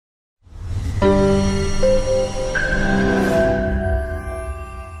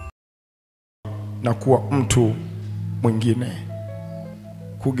na kuwa mtu mwingine.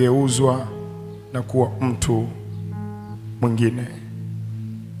 Kugeuzwa na kuwa mtu mwingine.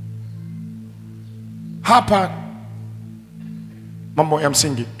 Hapa mambo ya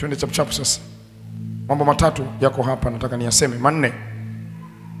msingi, twende chap chap sasa. Mambo matatu yako hapa nataka niyaseme, manne.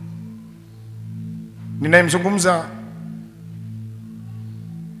 Ninayemzungumza,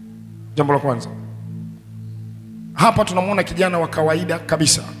 jambo la kwanza. Hapa tunamuona kijana wa kawaida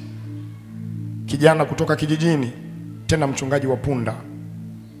kabisa. Kijana kutoka kijijini, tena mchungaji wa punda.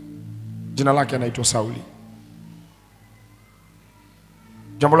 Jina lake anaitwa Sauli.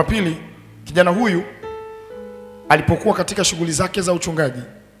 Jambo la pili, kijana huyu alipokuwa katika shughuli zake za uchungaji,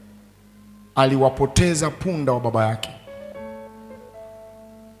 aliwapoteza punda wa baba yake.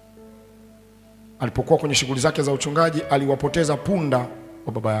 Alipokuwa kwenye shughuli zake za uchungaji, aliwapoteza punda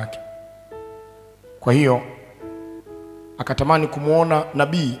wa baba yake. Kwa hiyo akatamani kumuona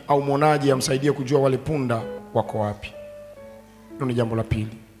nabii au mwonaji amsaidie kujua wale punda wako wapi. Hilo ni jambo la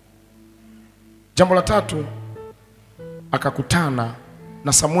pili. Jambo la tatu, akakutana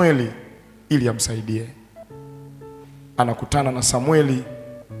na Samueli ili amsaidie. Anakutana na Samueli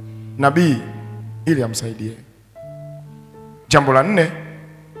nabii ili amsaidie. Jambo la nne,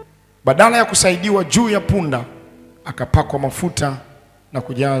 badala ya kusaidiwa juu ya punda, akapakwa mafuta na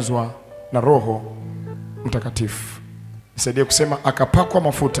kujazwa na Roho Mtakatifu. Nisaidie kusema akapakwa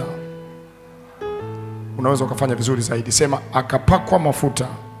mafuta. Unaweza ukafanya vizuri zaidi. Sema akapakwa mafuta.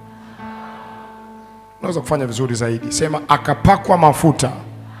 Unaweza kufanya vizuri zaidi. Sema akapakwa mafuta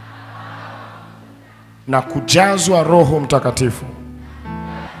na kujazwa Roho Mtakatifu.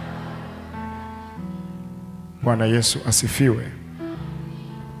 Bwana Yesu asifiwe.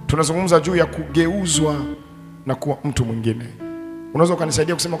 Tunazungumza juu ya kugeuzwa na kuwa mtu mwingine. Unaweza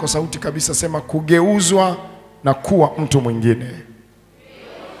ukanisaidia kusema kwa sauti kabisa, sema kugeuzwa na kuwa mtu mwingine.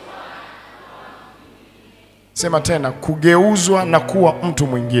 Sema tena, kugeuzwa na kuwa mtu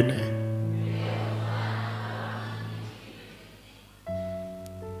mwingine.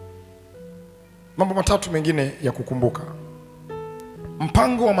 Mambo matatu mengine ya kukumbuka.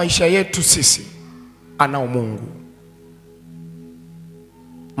 Mpango wa maisha yetu sisi anao Mungu.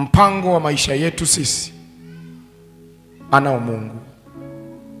 Mpango wa maisha yetu sisi anao Mungu.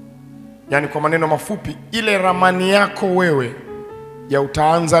 Yaani kwa maneno mafupi, ile ramani yako wewe ya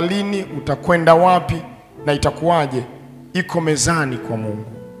utaanza lini, utakwenda wapi na itakuwaje, iko mezani kwa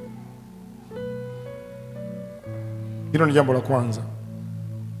Mungu. Hilo ni jambo la kwanza.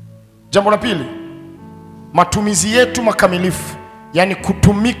 Jambo la pili, matumizi yetu makamilifu, yani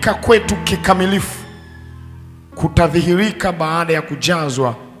kutumika kwetu kikamilifu, kutadhihirika baada ya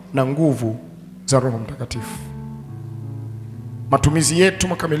kujazwa na nguvu za Roho Mtakatifu. Matumizi yetu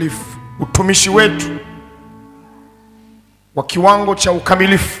makamilifu, utumishi wetu wa kiwango cha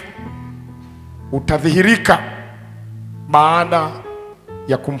ukamilifu utadhihirika baada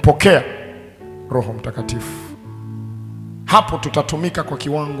ya kumpokea Roho Mtakatifu. Hapo tutatumika kwa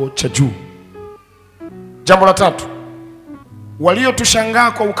kiwango cha juu. Jambo la tatu,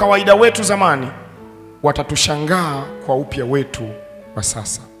 waliotushangaa kwa ukawaida wetu zamani watatushangaa kwa upya wetu wa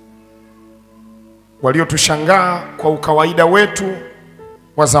sasa. Waliotushangaa kwa ukawaida wetu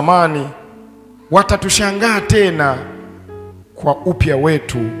wa zamani watatushangaa tena kwa upya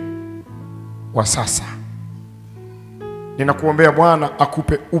wetu wa sasa. Ninakuombea Bwana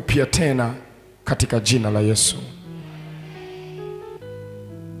akupe upya tena katika jina la Yesu.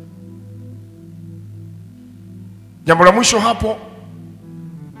 Jambo la mwisho hapo,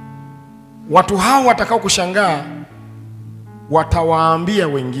 watu hao watakao kushangaa watawaambia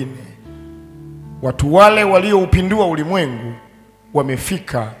wengine, watu wale walioupindua ulimwengu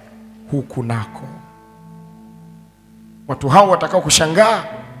wamefika huku nako. Watu hao watakao kushangaa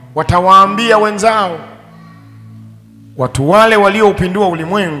watawaambia wenzao, watu wale walioupindua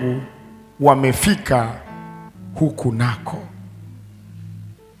ulimwengu wamefika huku nako.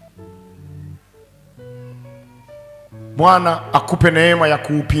 Bwana akupe neema ya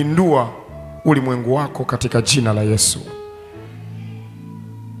kuupindua ulimwengu wako katika jina la Yesu.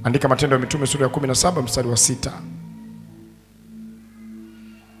 Andika Matendo ya Mitume sura ya 17 mstari wa 6.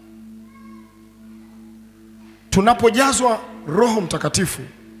 Tunapojazwa Roho Mtakatifu,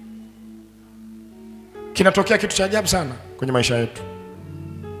 kinatokea kitu cha ajabu sana kwenye maisha yetu.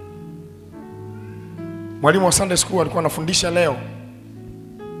 Mwalimu wa Sunday School alikuwa anafundisha leo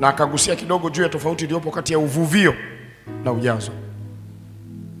na akagusia kidogo juu ya tofauti iliyopo kati ya uvuvio na ujazo.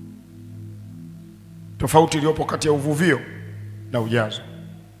 Tofauti iliyopo kati ya uvuvio na ujazo.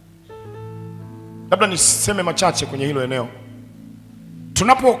 Labda niseme machache kwenye hilo eneo.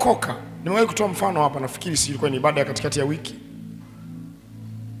 Tunapookoka, nimewahi kutoa mfano hapa, nafikiri si ilikuwa ni ibada ya katikati ya wiki.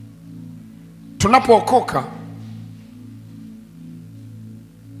 Tunapookoka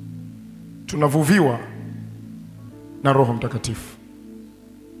tunavuviwa na Roho Mtakatifu.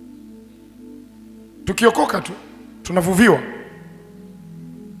 Tukiokoka tu tunavuviwa.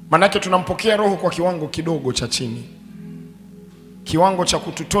 Manake tunampokea Roho kwa kiwango kidogo cha chini, kiwango cha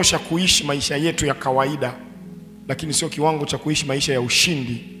kututosha kuishi maisha yetu ya kawaida, lakini sio kiwango cha kuishi maisha ya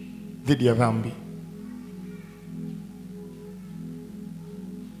ushindi dhidi ya dhambi.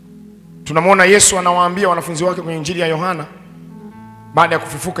 Tunamwona Yesu anawaambia wanafunzi wake kwenye Injili ya Yohana baada ya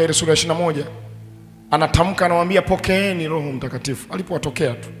kufufuka, ile sura ya 21, anatamka, anawaambia pokeeni Roho Mtakatifu.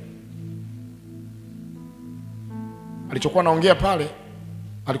 Alipowatokea tu, alichokuwa anaongea pale,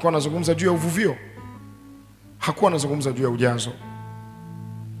 alikuwa anazungumza juu ya uvuvio, hakuwa anazungumza juu ya ujazo.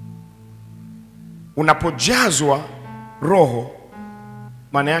 Unapojazwa Roho,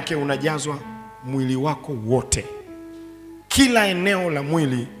 maana yake unajazwa mwili wako wote, kila eneo la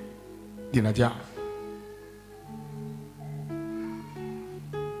mwili linajaa.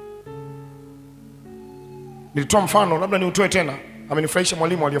 Nilitoa mfano, labda niutoe tena. Amenifurahisha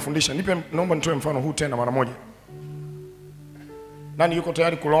mwalimu aliyefundisha. Naomba nitoe mfano huu tena mara moja. Nani yuko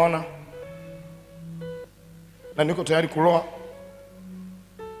tayari kuloana? Nani yuko tayari kuloa?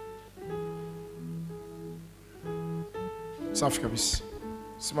 Safi kabisa.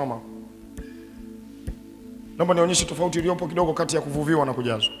 Simama. Naomba nionyeshe tofauti iliyopo kidogo kati ya kuvuviwa na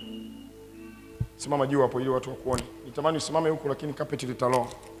kujazwa. Simama juu hapo ili watu wakuone. Nitamani usimame huku lakini carpet litaloa.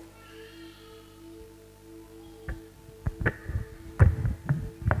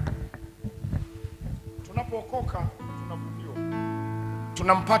 Tunapookoka tunavuviwa.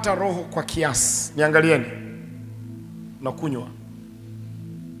 Tunampata Roho kwa kiasi. Niangalieni. Na kunywa.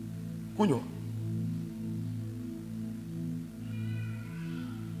 Kunywa.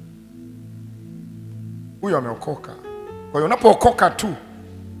 Huyo ameokoka. Kwa hiyo unapookoka tu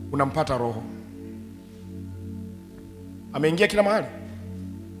unampata Roho. Ameingia kila mahali.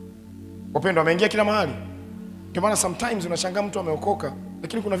 Wapendwa, ameingia kila mahali. Kwa maana sometimes unashangaa mtu ameokoka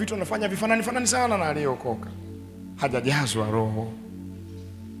lakini kuna vitu anafanya vifanani sana na aliyeokoka. Hajajazwa Roho.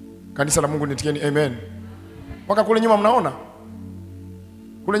 Kanisa la Mungu nitieni amen. Mpaka kule nyuma mnaona?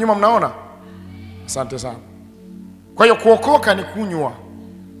 Kule nyuma mnaona? Asante sana. Kwa hiyo kuokoka ni kunywa.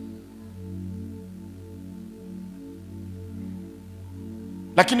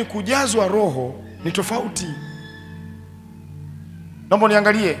 Lakini kujazwa Roho ni tofauti. Naomba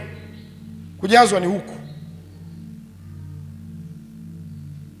niangalie. Kujazwa ni huku.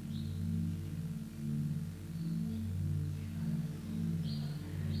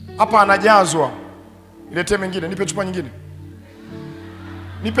 Hapa anajazwa. Niletee mengine, nipe chupa nyingine.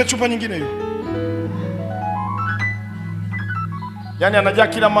 Nipe chupa nyingine hiyo. Yaani anajaa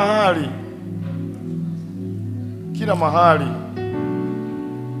kila mahali. Kila mahali.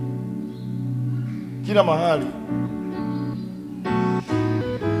 Kila mahali.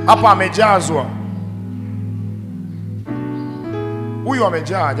 Hapa amejazwa. Huyu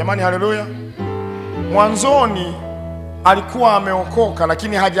amejaa. Jamani, haleluya. Mwanzoni alikuwa ameokoka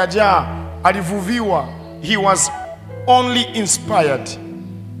lakini hajajaa, alivuviwa. He was only inspired,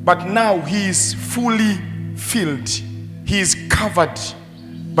 but now he is fully filled. He is covered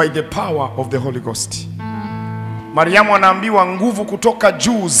by the power of the Holy Ghost. Mariamu anaambiwa nguvu kutoka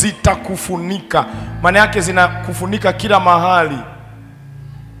juu zitakufunika. Maana yake zinakufunika kila mahali.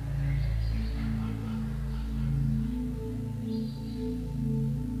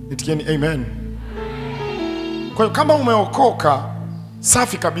 Itieni amen. Kwa hiyo kama umeokoka,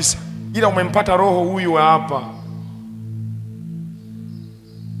 safi kabisa, ila umempata Roho huyu hapa.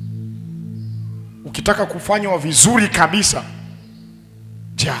 Ukitaka kufanywa vizuri kabisa,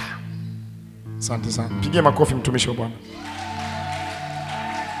 jaa. Asante sana. Pigie makofi mtumishi wa Bwana.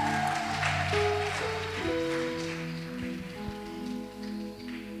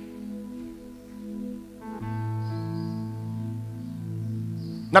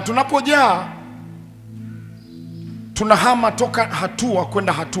 Na tunapojaa tunahama toka hatua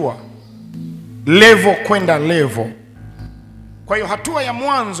kwenda hatua, level kwenda level. Kwa hiyo hatua ya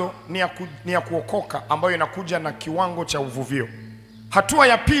mwanzo ni ya kuokoka, ambayo inakuja na kiwango cha uvuvio. Hatua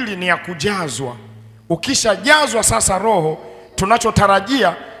ya pili ni ya kujazwa. Ukishajazwa sasa Roho,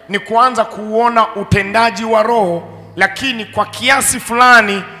 tunachotarajia ni kuanza kuona utendaji wa Roho, lakini kwa kiasi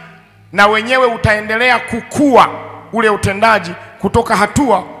fulani, na wenyewe utaendelea kukua ule utendaji kutoka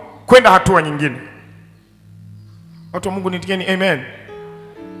hatua kwenda hatua nyingine. Watu wa Mungu nitieni amen.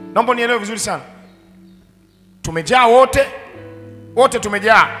 Naomba nielewe vizuri sana. Tumejaa wote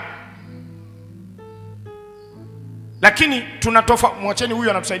tumejaa. Lakini mwacheni huyu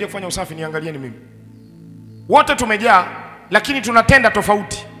anatusaidia kufanya usafi, niangalieni mimi. Wote tumejaa lakini tunatenda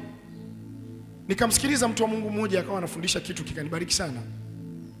tofauti. Nikamsikiliza mtu wa Mungu mmoja akawa anafundisha kitu kikanibariki sana.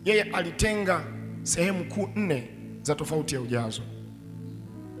 Yeye alitenga sehemu kuu 4 za tofauti ya ujazo.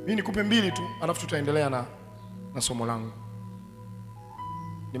 Mimi nikupe 2 tu alafu tutaendelea na somo langu.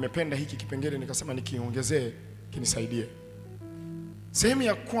 Nimependa hiki kipengele nikasema nikiongezee kinisaidie. Sehemu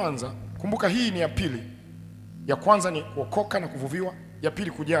ya kwanza, kumbuka hii ni ya pili. Ya kwanza ni kuokoka na kuvuviwa, ya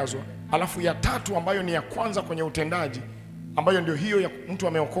pili kujazwa, alafu ya tatu ambayo ni ya kwanza kwenye utendaji, ambayo ndio hiyo ya mtu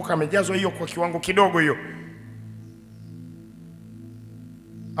ameokoka amejazwa, hiyo kwa kiwango kidogo hiyo.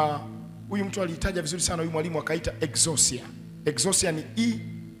 Huyu mtu alitaja vizuri sana, huyu mwalimu akaita exousia. Exousia ni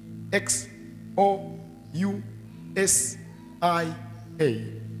E-X-O-U-S-I-A.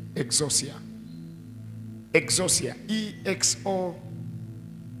 Exousia. Exousia. E-X-O-U-S-I.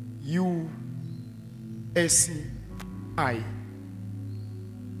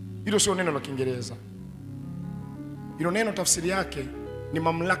 Hilo sio neno la Kiingereza. Hilo neno tafsiri yake ni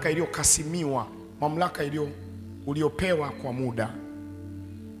mamlaka iliyokasimiwa, mamlaka uliopewa kwa muda.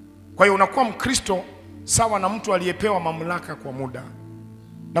 Kwa hiyo unakuwa Mkristo sawa na mtu aliyepewa mamlaka kwa muda.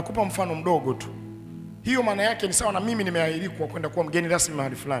 Nakupa mfano mdogo tu. Hiyo maana yake ni sawa na mimi nimeahidiwa kwenda kuwa mgeni rasmi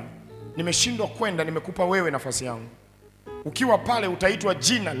mahali fulani. Nimeshindwa kwenda, nimekupa wewe nafasi yangu. Ukiwa pale utaitwa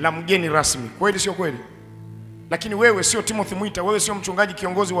jina la mgeni rasmi. Kweli sio kweli? Lakini wewe sio Timothy Mwita, wewe sio mchungaji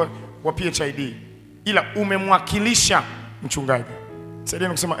kiongozi wa PHID. Ila umemwakilisha mchungaji.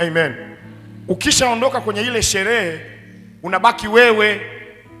 Saidieni kusema amen. Ukishaondoka kwenye ile sherehe unabaki wewe.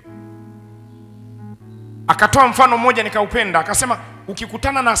 Akatoa mfano mmoja nikaupenda, akasema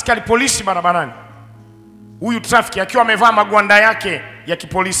ukikutana na askari polisi barabarani, huyu trafiki akiwa amevaa magwanda yake ya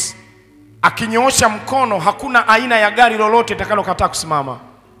kipolisi, akinyoosha mkono, hakuna aina ya gari lolote litakalokataa kusimama.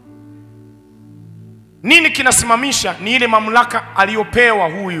 Nini kinasimamisha? Ni ile mamlaka aliyopewa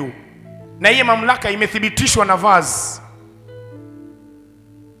huyu. Na ile mamlaka imethibitishwa na vazi.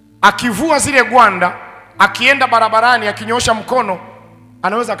 Akivua zile gwanda, akienda barabarani akinyoosha mkono,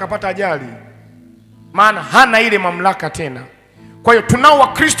 anaweza akapata ajali. Maana hana ile mamlaka tena. Kwa hiyo tunao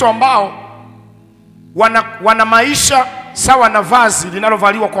Wakristo ambao wana maisha sawa na vazi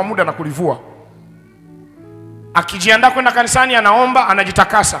linalovaliwa kwa muda na kulivua. Akijiandaa kwenda kanisani anaomba,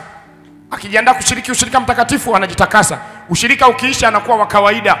 anajitakasa. Akijiandaa kushiriki ushirika mtakatifu anajitakasa. Ushirika ukiisha anakuwa wa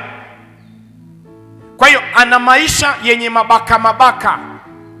kawaida. Kwa hiyo ana maisha yenye mabaka.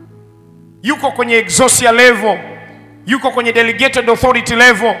 Yuko kwenye exousia level, yuko kwenye delegated authority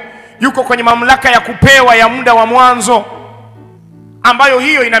level, yuko kwenye mamlaka ya kupewa ya muda wa mwanzo, ambayo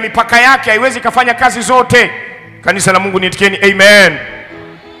hiyo ina mipaka yake, haiwezi kufanya kazi zote. Kanisa la Mungu niitikieni amen.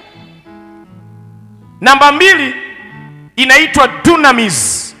 Namba 2 inaitwa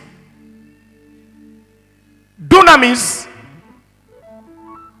dunamis. Dunamis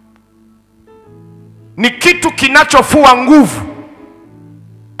ni kitu kinachofua nguvu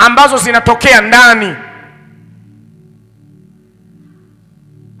ambazo zinatokea ndani,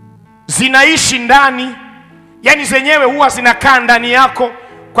 zinaishi ndani, yani zenyewe huwa zinakaa ndani yako.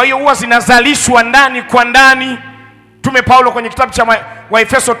 Kwa hiyo huwa zinazalishwa ndani kwa ndani. Mtume Paulo kwenye kitabu cha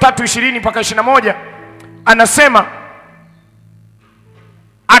Waefeso 3:20-21 anasema,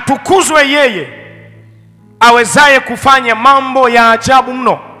 atukuzwe yeye awezaye kufanya mambo ya ajabu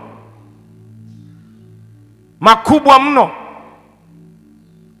mno, makubwa mno,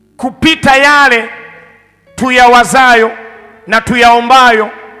 kupita yale tuyawazayo na tuyaombayo,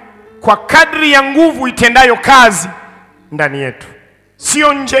 kwa kadri ya nguvu itendayo kazi ndani yetu.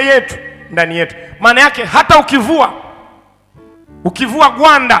 Sio nje yetu, ndani yetu. Maana yake hata ukivua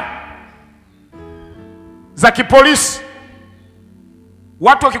gwanda za kipolisi,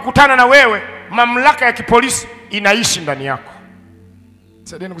 watu wakikutana na wewe, mamlaka ya kipolisi inaishi ndani yako.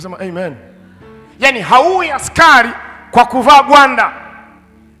 Saidieni kusema amen. Yani hauwi askari kwa kuvaa gwanda,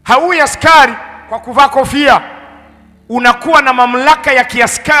 hauwi askari kwa kuvaa kofia. Unakuwa na mamlaka ya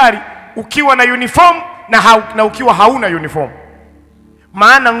kiaskari ukiwa na uniform na ukiwa hauna uniform.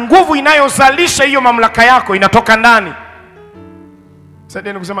 Maana nguvu inayozalisha hiyo mamlaka yako inatoka ndani.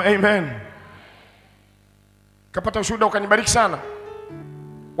 Saidieni kusema amen. Kapata ushuhuda ukanibariki sana.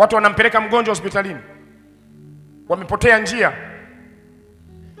 Watu wanampeleka mgonjwa hospitalini, wamepotea njia.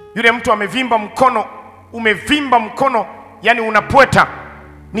 Yule mtu amevimba mkono, umevimba mkono, yani unapweta.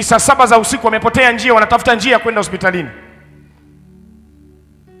 Ni saa 7 za usiku, wamepotea njia, wanatafuta njia kwenda hospitalini.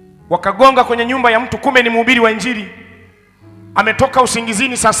 Wakagonga kwenye nyumba ya mtu, kumbe ni mhubiri wa Injili. Ametoka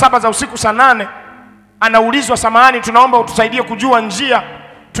usingizini saa 7 za usiku, saa 8 anaulizwa, samahani, tunaomba utusaidie kujua njia,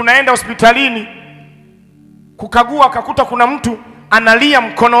 tunaenda hospitalini. Kukagua akakuta kuna mtu analia,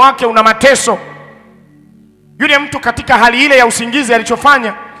 mkono wake una mateso. Yule mtu katika hali ile ya usingizi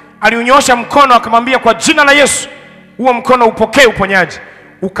alichofanya, aliunyosha mkono akamwambia, kwa jina la Yesu huo mkono upokee uponyaji.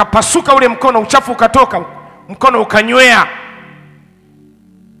 ukapasuka ule mkono, uchafu ukatoka, mkono ukanywea.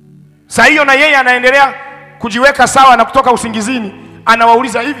 Saa hiyo na yeye anaendelea kujiweka sawa na kutoka usingizini,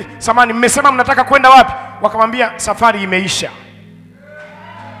 anawauliza hivi, samani mmesema mnataka kwenda wapi? Wakamwambia safari imeisha.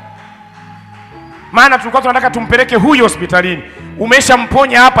 Maana tulikuwa tunataka tumpeleke huyo hospitalini.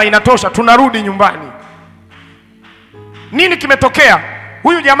 Umeshamponya hapa, inatosha, tunarudi nyumbani. Nini kimetokea?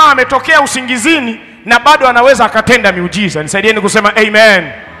 Huyu jamaa ametokea usingizini na bado anaweza akatenda miujiza. Nisaidieni kusema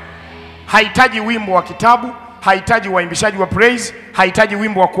amen. Hahitaji wimbo wa kitabu, hahitaji waimbishaji wa praise, hahitaji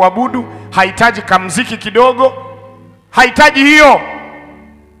wimbo wa kuabudu, hahitaji kamziki kidogo, hahitaji hiyo.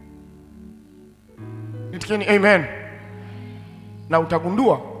 Nitikeni amen. Na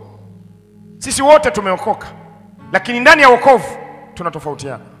utagundua sisi wote tumeokoka, lakini ndani ya wokovu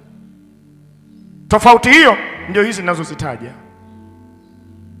tunatofautiana. Tofauti hiyo ndio hizi ninazozitaja.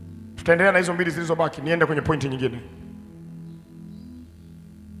 Tutaendelea na hizo mbili zilizobaki, niende kwenye pointi nyingine.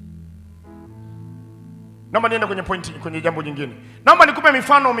 Naomba niende kwenye jambo jingine. Naomba nikupe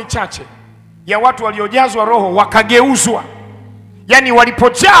mifano michache ya watu waliojazwa roho wakageuzwa. Yaani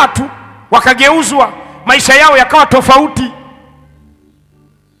walipojaa tu wakageuzwa, maisha yao yakawa tofauti.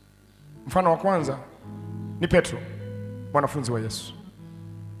 Mfano wa kwanza ni Petro, mwanafunzi wa Yesu.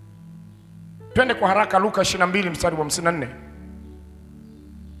 Twende kwa haraka Luka 22 mstari wa 54.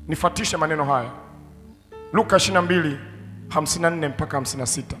 Nifuatishe maneno haya. Luka 22 54 mpaka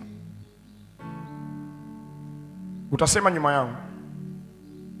 56. Utasema nyuma yangu.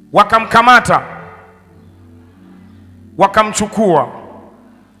 Wakamkamata, wakamchukua,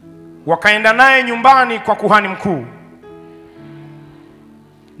 wakaenda naye nyumbani kwa kuhani mkuu.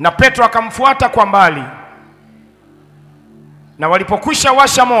 Na Petro akamfuata kwa mbali. Na walipokwisha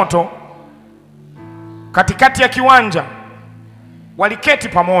washa moto katikati ya kiwanja, waliketi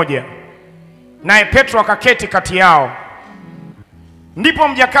pamoja, naye Petro akaketi kati yao. Ndipo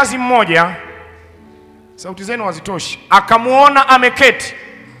mjakazi mmoja, sauti zenu hazitoshi, akamuona ameketi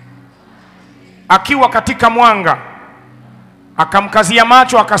akiwa katika mwanga, akamkazia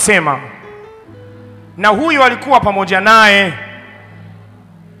macho akasema, na huyu alikuwa pamoja naye.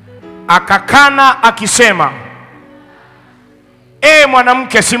 Akakana akisema,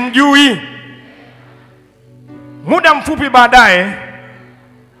 mwanamke, simjui. Muda mfupi baadaye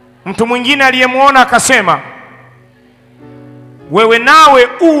mtu mwingine aliyemuona akasema, wewe nawe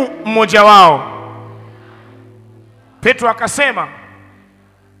mmoja wao. Petro akasema,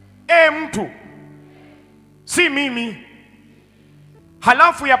 mtu, si mimi.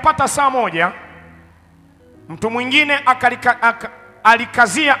 Halafu yapata saa moja mtu mwingine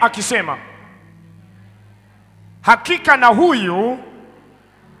alikazia akisema, hakika na huyu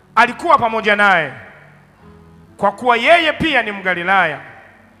alikuwa pamoja naye, kwa kuwa yeye pia ni Mgalilaya.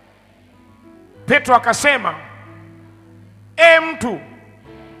 Petro akasema, mtu,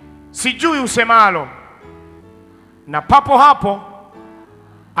 sijui usemalo. Na papo hapo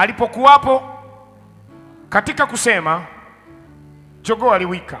alipokuwapo katika kusema, jogoo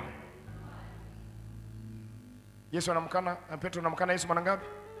aliwika. Petro anamkana Yesu mara ngapi?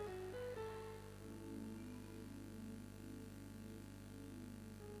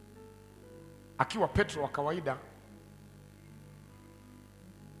 Akiwa Petro wa kawaida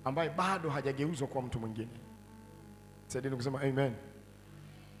ambaye bado hajageuzwa kwa mtu mwingine. Saidieni kusema amen.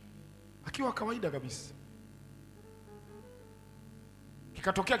 Akiwa kawaida kabisa,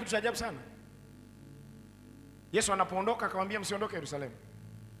 kikatokea kitu cha ajabu sana. Yesu anapoondoka akamwambia msiondoke Yerusalemu.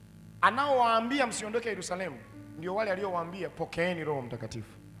 Anaowaambia msiondoke Yerusalemu ndio wale aliowaambia pokeeni Roho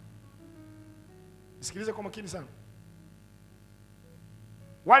Mtakatifu. Sikilize kwa makini sana.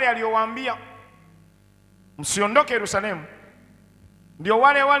 Wale aliowaambia msiondoke Yerusalemu ndio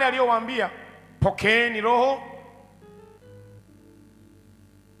wale aliowaambia pokeeni Roho.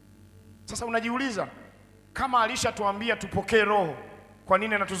 Sasa unajiuliza, kama alishatuambia tupokee Roho, kwa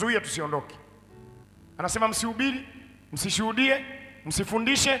nini anatuzuia tusiondoke? Anasema msihubiri, msishuhudie,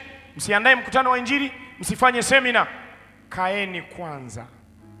 msifundishe, msiandae mkutano wa Injili, msifanye semina. Kaeni kwanza.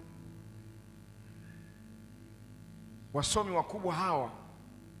 Wasomi wakubwa hawa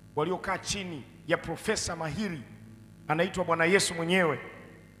waliokaa chini ya profesa mahiri anaitwa Bwana Yesu mwenyewe,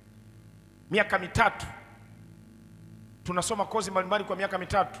 miaka 3 tunasoma kozi mbalimbali kwa miaka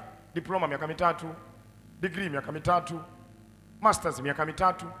 3, diploma miaka 3, degree miaka 3, masters miaka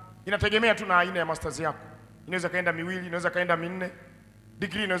 3. Inategemea tu na aina ya masters yako. Inaweza kaenda 2, inaweza kaenda 4,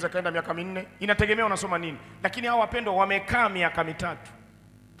 degree inaweza kaenda miaka 4, inategemea unasoma nini. Lakini hao wapendwa wamekaa miaka 3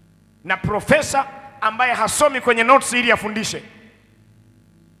 na profesa ambaye hasomi kwenye notes ili afundishe,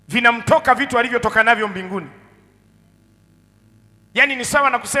 vinamtoka vitu alivyotoka navyo mbinguni. Yaani ni sawa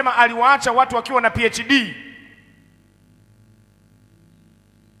na kusema aliwaacha watu wakiwa na PHID.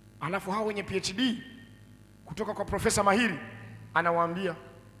 Alafu hao wenye PHD kutoka kwa profesa mahiri anawaambia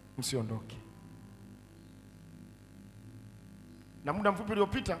msiondoke. Na muda mfupi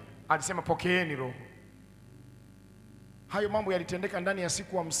uliopita alisema pokeeni roho. Hayo mambo yalitendeka ndani ya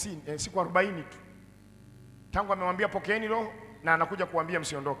siku 50, siku 40 tu. Tangu amemwambia pokeeni roho na anakuja kuambia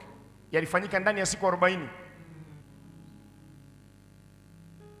msiondoke. Yalifanyika ndani ya siku 40.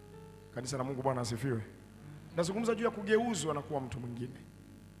 Kanisa la Mungu, Bwana asifiwe. Nazungumza juu ya kugeuzwa na kuwa mtu mwingine.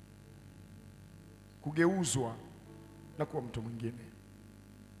 Kugeuzwa na kuwa mtu mwingine.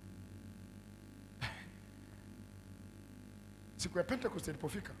 Siku ya Pentecost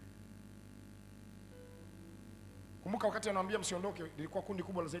ilipofika, kumbuka wakati anawaambia msiondoke, lilikuwa kundi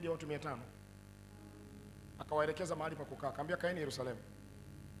kubwa la zaidi ya watu 500. Akawaelekeza mahali pa kukaa, akamwambia kaeni Yerusalemu.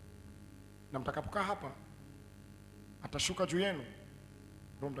 Na mtakapokaa hapa atashuka juu yenu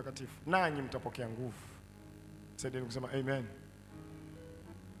Roho Mtakatifu, nanyi mtapokea nguvu. Saidieni kusema amen.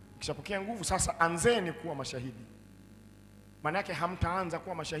 Mkishapokea nguvu sasa anzeni kuwa mashahidi. Maana yake hamtaanza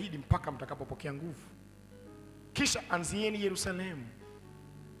kuwa mashahidi mpaka mtakapopokea nguvu. Kisha anzieni Yerusalemu.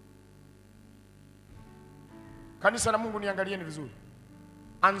 Kanisa la Mungu, niangalieni vizuri.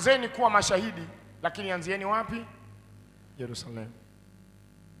 Anzeni kuwa mashahidi, lakini anzieni wapi? Yerusalemu.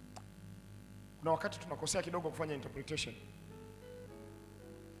 Kuna wakati tunakosea kidogo kufanya interpretation.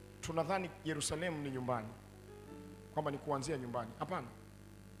 Tunadhani Yerusalemu ni nyumbani, kwamba ni kuanzia nyumbani. Hapana,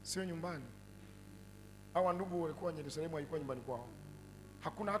 sio nyumbani. Hawa ndugu walikuwa Yerusalemu, haikuwa nyumbani kwao.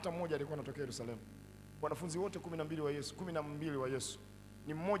 Hakuna hata mmoja alikuwa anatokea Yerusalemu. Wanafunzi wote 12 wa Yesu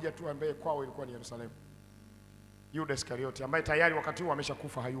ni mmoja tu ambaye kwao ilikuwa ni Yerusalemu, Yuda Iskarioti, ambaye tayari wakati huo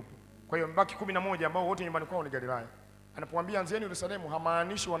ameshakufa, hayupo. Kwa hiyo mbaki 11 ambao wote nyumbani kwao ni Galilaya. Anapowaambia anzieni Yerusalemu,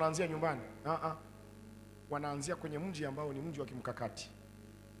 hamaanishi wanaanzia nyumbani. Wanaanzia kwenye mji ambao ni mji wa kimkakati.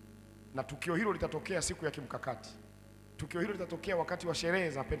 Na tukio hilo litatokea siku ya kimkakati. Tukio hilo litatokea wakati wa sherehe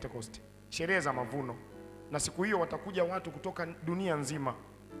za Pentecost, sherehe za mavuno. Na siku hiyo watakuja watu kutoka dunia nzima.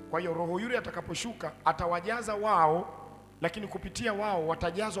 Kwa hiyo roho yule atakaposhuka atawajaza wao, lakini kupitia wao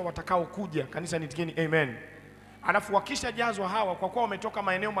watajazwa watakao kuja. Kanisa nitikeni amen. Alafu wakishajazwa hawa, kwa kuwa wametoka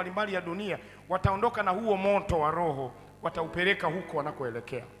maeneo mbalimbali ya dunia, wataondoka na huo moto wa roho, wataupeleka huko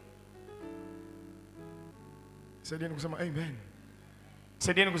wanakoelekea. Saidieni kusema amen.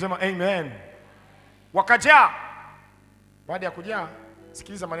 Saidieni kusema amen. Wakajaa. Baada ya kujaa,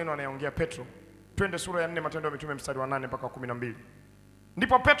 sikiliza maneno anayoongea Petro. Twende sura ya 4 Matendo ya Mitume mstari wa 8 mpaka 12.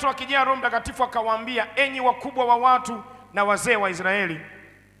 Ndipo Petro akijaa Roho Mtakatifu akawaambia, enyi wakubwa wa watu na wazee wa Israeli,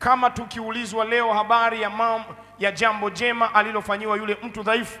 kama tukiulizwa leo habari ya jambo jema alilofanyiwa yule mtu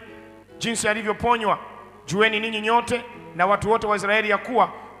dhaifu, jinsi alivyoponywa, jueni ninyi nyote na watu wote wa Israeli ya kuwa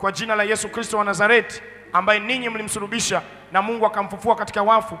kwa jina la Yesu Kristo wa Nazareti, ambaye ninyi mlimsulubisha na Mungu akamfufua katika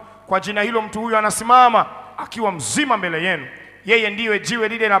wafu, kwa jina hilo mtu huyu anasimama akiwa mzima mbele yenu. Yeye ndiye jiwe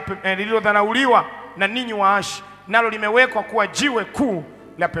lile lililodharauliwa na ninyi waashi, nalo limewekwa kuwa jiwe kuu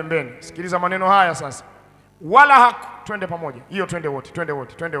la pembeni. Sikiliza maneno haya sasa. Wala twende pamoja. Hiyo twende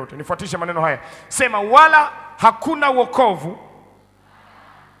wote. Nifuatishe maneno haya. Sema, wala hakuna wokovu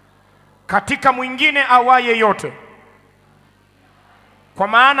katika mwingine awaye yote, kwa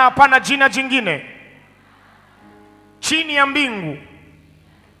maana hapana jina jingine chini ya mbingu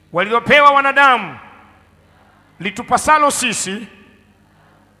waliopewa wanadamu litupasalo sisi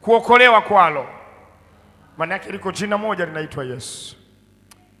kuokolewa kwalo. Maana yake liko jina moja linaitwa Yesu.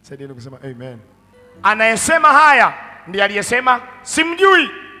 Saidieni kusema amen. Anayesema haya ndiye aliyesema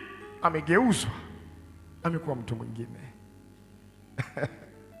simjui, amegeuzwa, amekuwa mtu mwingine.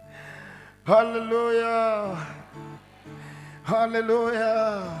 Haleluya.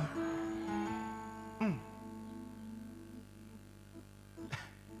 Haleluya.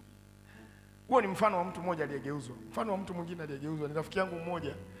 Huo ni mfano wa mtu mmoja aliyegeuzwa. Mfano wa mtu mwingine aliyegeuzwa ni rafiki yangu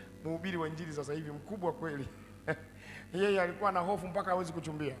mmoja, mhubiri wa injili sasa hivi mkubwa kweli. Yeye alikuwa na hofu mpaka hawezi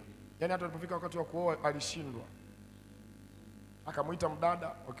kuchumbia. Yaani hata alipofika wakati wa kuoa alishindwa. Akamuita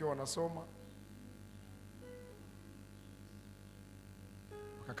mdada wakiwa wanasoma.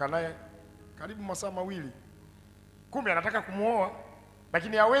 Akakaa naye karibu masaa 2. Kumbe anataka kumuoa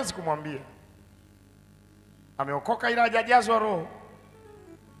lakini hawezi kumwambia. Ameokoka ila hajajazwa roho.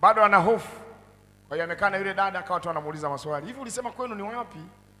 Bado ana hofu. Kwa hiyo amekaa na yule dada, akawa tu anamuuliza maswali. Hivi ulisema kwenu ni wapi?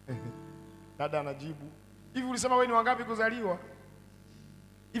 Dada anajibu, hivi ulisema wewe ni wangapi kuzaliwa?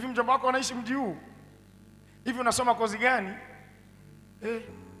 Hivi mjomba wako anaishi mji huu? Hivi unasoma kozi gani?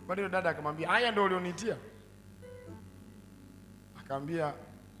 Baadaye dada akamwambia, haya ndio ulionitia. Akamwambia,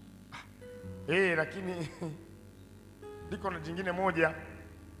 lakini liko na jingine moja.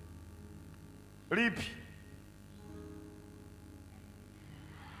 Lipi?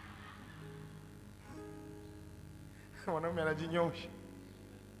 Mwanaume anajinyosha.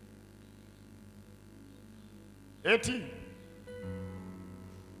 Eti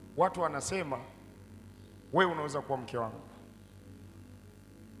watu wanasema wewe unaweza kuwa mke wangu.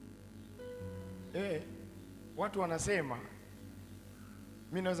 Watu wanasema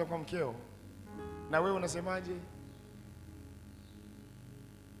mimi naweza kuwa mkeo. Na wewe unasemaje?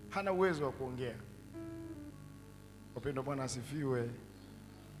 Hana uwezo wa kuongea. Wapendwa, Bwana asifiwe.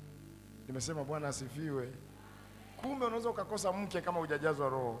 Nimesema Bwana asifiwe. Kumbe unaweza ukakosa mke kama hujajazwa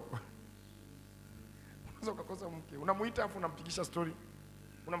roho. Unaweza ukakosa mke. Unamuita afu unampigisha story.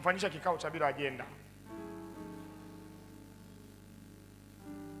 Unamfanyisha kikao cha bila agenda.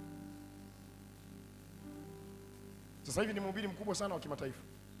 Sasa hivi ni mhubiri mkubwa sana wa kimataifa.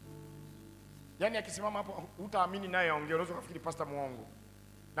 Yaani akisimama hapo utaamini naye aongee, unaweza kufikiri pastor muongo.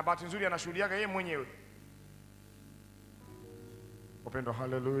 Na bahati nzuri anashuhudiaga yeye mwenyewe. Upendo,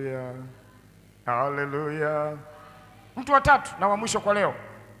 haleluya. Haleluya. Mtu wa tatu na wa mwisho kwa leo.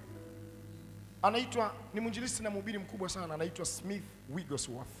 Anaitwa, ni mwinjilisti na mhubiri mkubwa sana, anaitwa Smith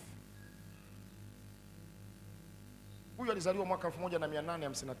Wigglesworth. Huyu alizaliwa mwaka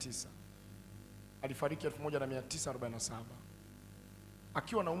 1859. Alifariki 1947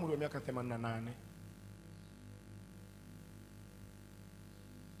 akiwa na umri wa miaka 88.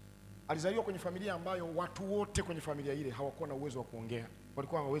 Alizaliwa kwenye familia ambayo watu wote kwenye familia ile hawakuwa na uwezo wa kuongea,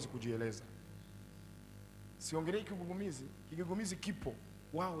 walikuwa hawawezi kujieleza. Siongelei kigugumizi, kigugumizi kipo,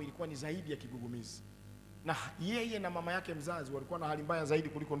 wao ilikuwa ni zaidi ya kigugumizi. Na yeye na mama yake mzazi walikuwa na hali mbaya zaidi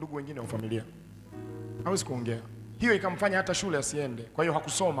kuliko ndugu wengine wa familia. Hawezi kuongea. Hiyo ikamfanya hata shule asiende. Kwa hiyo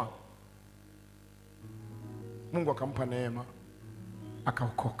hakusoma. Mungu akampa neema,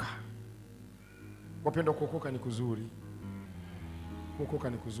 akaokoka. Wapendwa, kuokoka ni kuzuri. Kuokoka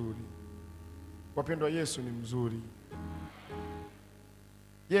ni kuzuri. Wapendwa, Yesu ni mzuri.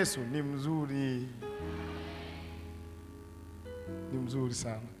 Yesu ni mzuri. Ni mzuri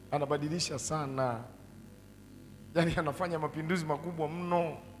sana. Anabadilisha sana. Yaani anafanya mapinduzi makubwa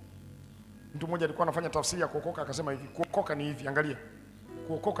mno. Mtu mmoja alikuwa anafanya tafsiri ya kuokoka akasema hivi, kuokoka ni hivi, angalia.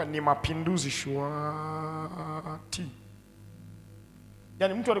 Kuokoka ni mapinduzi shwati.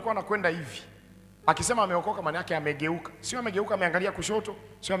 Yaani mtu alikuwa anakwenda hivi. Akisema ameokoka maana yake amegeuka. Sio amegeuka ameangalia kushoto,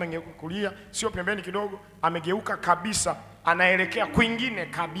 sio amegeuka kulia, sio pembeni kidogo, amegeuka kabisa, anaelekea kwingine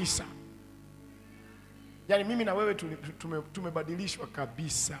kabisa. Yaani mimi na wewe tumebadilishwa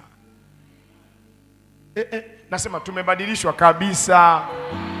kabisa. Nasema tumebadilishwa kabisa.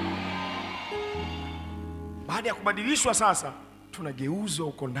 Baada ya kubadilishwa sasa tunageuzwa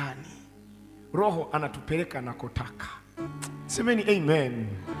huko ndani. Roho anatupeleka anakotaka. Semeni amen.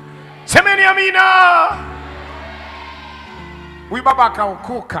 Semeni amina. Huyu baba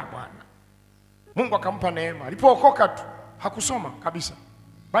akaokoka bwana. Mungu akampa neema. Alipookoka tu hakusoma kabisa.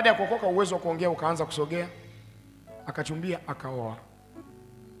 Baada ya kuokoka uwezo wa kuongea ukaanza kusogea. Akachumbia, akaoa.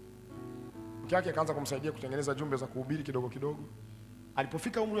 Mke wake akaanza kumsaidia kutengeneza jumbe za kuhubiri kidogo kidogo.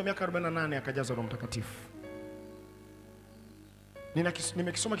 Alipofika umri wa miaka 48 akajazwa Roho Mtakatifu.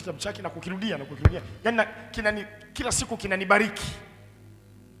 Nimekisoma kitabu chake na kukirudia na kukirudia. Yaani kila siku kinanibariki.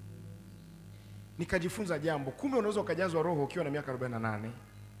 Nikajifunza jambo. Kumbe unaweza ukajazwa roho ukiwa na miaka 48.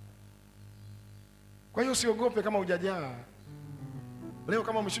 Kwa hiyo usiogope kama hujajaa. Leo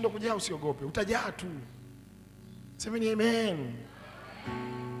kama umeshindwa kujaa usiogope, utajaa tu. Semeni amen.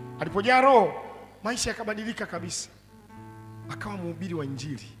 Alipojaa roho, maisha yakabadilika kabisa. Akawa mhubiri wa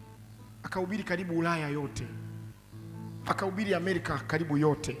Injili. Akahubiri karibu Ulaya yote. Akahubiri Amerika karibu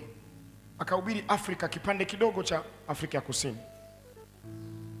yote. Akahubiri Afrika, kipande kidogo cha Afrika ya Kusini.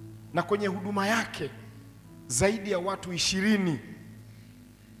 Na kwenye huduma yake zaidi ya watu 20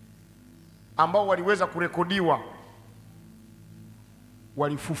 ambao waliweza kurekodiwa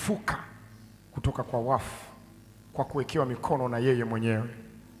walifufuka kutoka kwa wafu kwa kuwekewa mikono na yeye mwenyewe.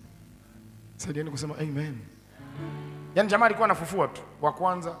 Saidieni kusema amen. Yaani jamaa alikuwa anafufua tu, wa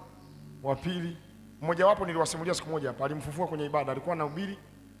kwanza, wa pili. Mmoja wapo niliwasimulia siku moja hapa, alimfufua kwenye ibada, alikuwa anahubiri,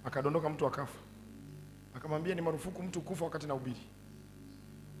 akadondoka mtu akafa. Akamwambia ni marufuku mtu kufa wakati anahubiri.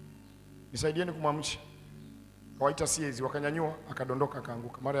 Nisaidieni kumwamsha. Kawaita siezi, wakanyanyua, akadondoka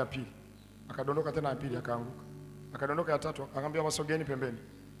akaanguka. Mara ya pili. Akadondoka tena ya pili akaanguka. Akadondoka ya tatu, akamwambia wasogeni pembeni.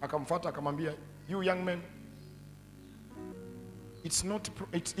 Akamfuata akamwambia, you young man,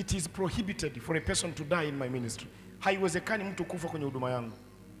 it is prohibited for a person to die in my ministry. Haiwezekani mtu kufa kwenye huduma yangu.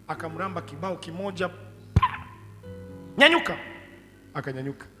 Akamramba kibao kimoja. Nyanyuka.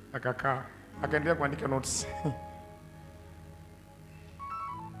 Akanyanyuka, akakaa, akaendelea kuandika notes.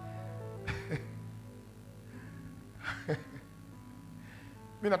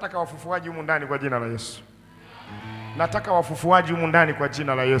 Mimi nataka wafufuaji humu ndani kwa jina la Yesu. Nataka wafufuaji humu ndani kwa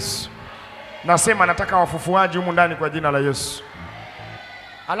jina la Yesu. Nasema nataka wafufuaji humu ndani kwa jina la Yesu.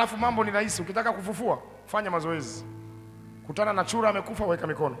 Alafu mambo ni rahisi, ukitaka kufufua, fanya mazoezi. Kutana na chura amekufa, weka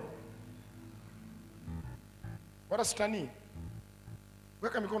mikono. Wala sitani.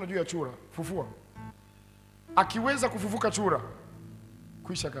 Weka mikono juu ya chura, fufua. Akiweza kufufuka chura,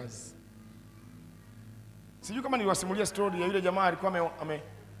 kuisha kazi. Sijui kama niliwasimulia story ya yule jamaa alikuwa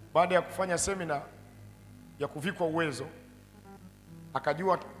baada ya kufanya semina ya kuvikwa uwezo,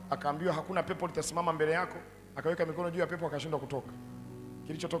 akajua, akaambiwa hakuna pepo litasimama mbele yako, akaweka mikono juu ya pepo, akashindwa kutoka.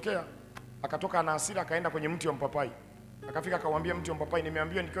 Kilichotokea, akatoka na hasira, akaenda kwenye mti wa mpapai. Akafika akamwambia mti wa mpapai,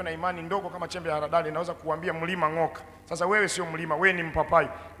 nimeambiwa nikiwa na imani ndogo kama chembe ya haradali naweza kuambia mlima ng'oka. Sasa wewe sio mlima, wewe ni mpapai.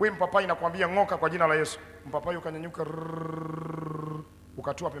 Wewe mpapai nakwambia ng'oka kwa jina la Yesu. Mpapai ukanyanyuka,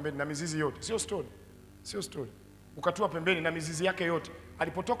 ukatua pembeni na mizizi yote. Sio story. Sio story. Ukatua pembeni na mizizi yake yote.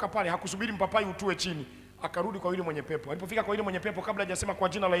 Alipotoka pale hakusubiri mpapai utue chini, akarudi kwa yule mwenye pepo. Alipofika kwa yule mwenye pepo, kabla hajasema kwa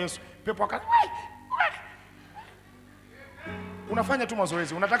jina la Yesu, pepo unafanya tu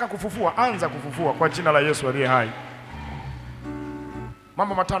mazoezi. Unataka kufufua, anza kufufua kwa jina la Yesu aliye hai.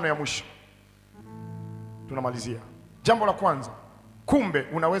 Mambo matano ya mwisho tunamalizia. Jambo la kwanza, kumbe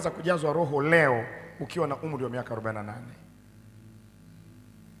unaweza kujazwa roho leo ukiwa na umri wa miaka 48.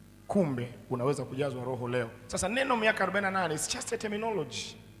 Kumbe unaweza kujazwa roho leo. Sasa neno miaka 48 is just a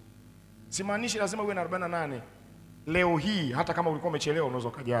terminology. Simaanishi lazima uwe na 48. Leo hii hata kama ulikuwa umechelewa unaweza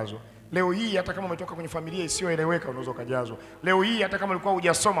kujazwa. Leo hii hata kama umetoka kwenye familia isiyoeleweka unaweza kujazwa. Leo hii hata kama ulikuwa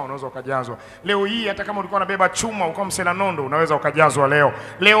hujasoma unaweza kujazwa. Leo hii hata kama ulikuwa unabeba chuma uko msela nondo unaweza ukajazwa leo.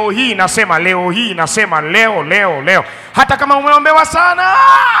 Leo hii nasema leo. Hata kama umeombewa sana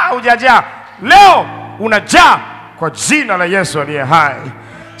hujajaa, leo unajaa kwa jina la Yesu aliye hai.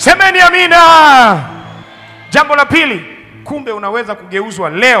 Semeni amina. Jambo la pili, kumbe unaweza kugeuzwa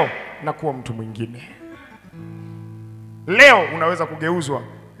leo na kuwa mtu mwingine. Leo unaweza kugeuzwa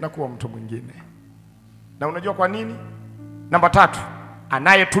na kuwa mtu mwingine. Na unajua kwa nini? Namba 3,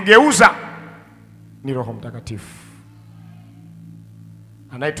 anayetugeuza ni Roho Mtakatifu.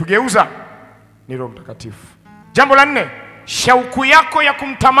 Anayetugeuza ni Roho Mtakatifu. Jambo la 4, shauku yako ya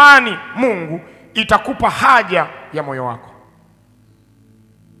kumtamani Mungu itakupa haja ya moyo wako.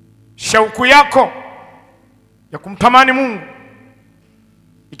 Shauku yako ya kumtamani Mungu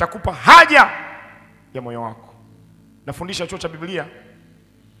itakupa haja ya moyo wako. Nafundisha chuo cha Biblia.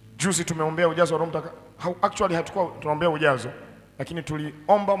 Juzi tumeombea ujazo wa Roho Mtakatifu. Actually hatukuwa tunaombea ujazo, lakini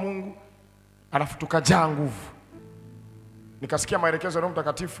tuliomba Mungu alafu tukajaa nguvu. Nikasikia maelekezo ya Roho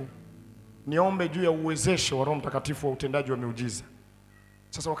Mtakatifu niombe juu ya uwezesho wa Roho Mtakatifu wa utendaji wa miujiza.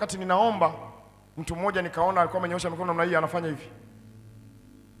 Sasa wakati ninaomba, mtu mmoja nikaona alikuwa amenyoosha mikono namna hii, anafanya hivi.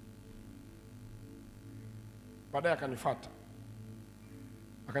 Baadaye akanifuata.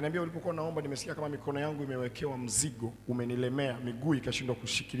 Akaniambia, ulipokuwa naomba nimesikia kama mikono yangu imewekewa mzigo, umenilemea, miguu ikashindwa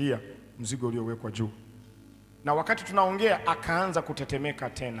kushikilia mzigo uliowekwa juu. Na wakati tunaongea akaanza kutetemeka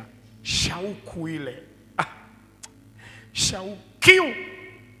tena. Shauku ile. Shauku. Kiu.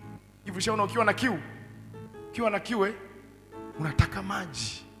 Hivi shaona ukiwa na kiu. Ukiwa na kiu unataka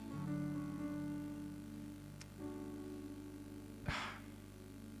maji.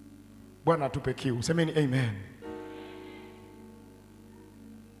 Bwana atupe kiu. Semeni amen.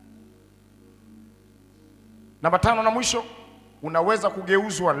 Namba 5 na mwisho, unaweza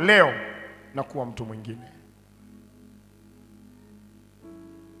kugeuzwa leo na kuwa mtu mwingine.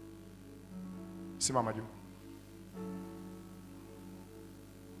 Simama juu.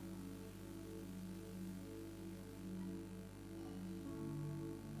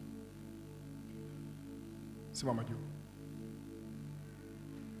 Simama juu.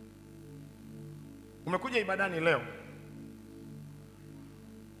 Umekuja ibadani leo,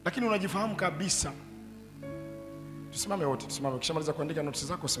 lakini unajifahamu kabisa. Tusimame wote, tusimame. Ukishamaliza kuandika notes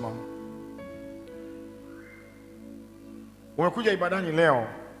zako simama. Umekuja ibadani leo,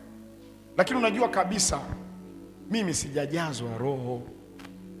 lakini unajua kabisa mimi sijajazwa roho.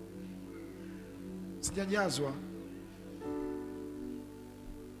 Sijajazwa.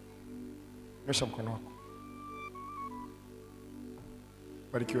 Nyosha mkono wako.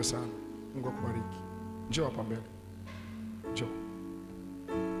 Barikiwe sana. Mungu akubariki. Njoo hapa mbele. Njoo.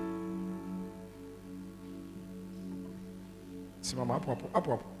 Simama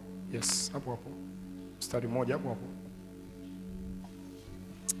hapo. Yes, hapo. Mstari mmoja hapo.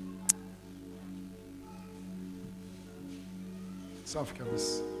 Safi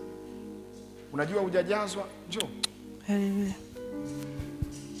kabisa. Unajua hujajazwa? Njoo.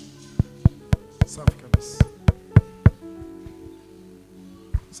 Safi kabisa.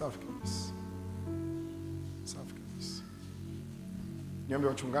 Safi kabisa. Niombe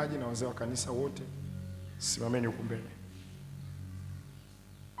wachungaji na wazee wa kanisa wote, simameni huko mbele.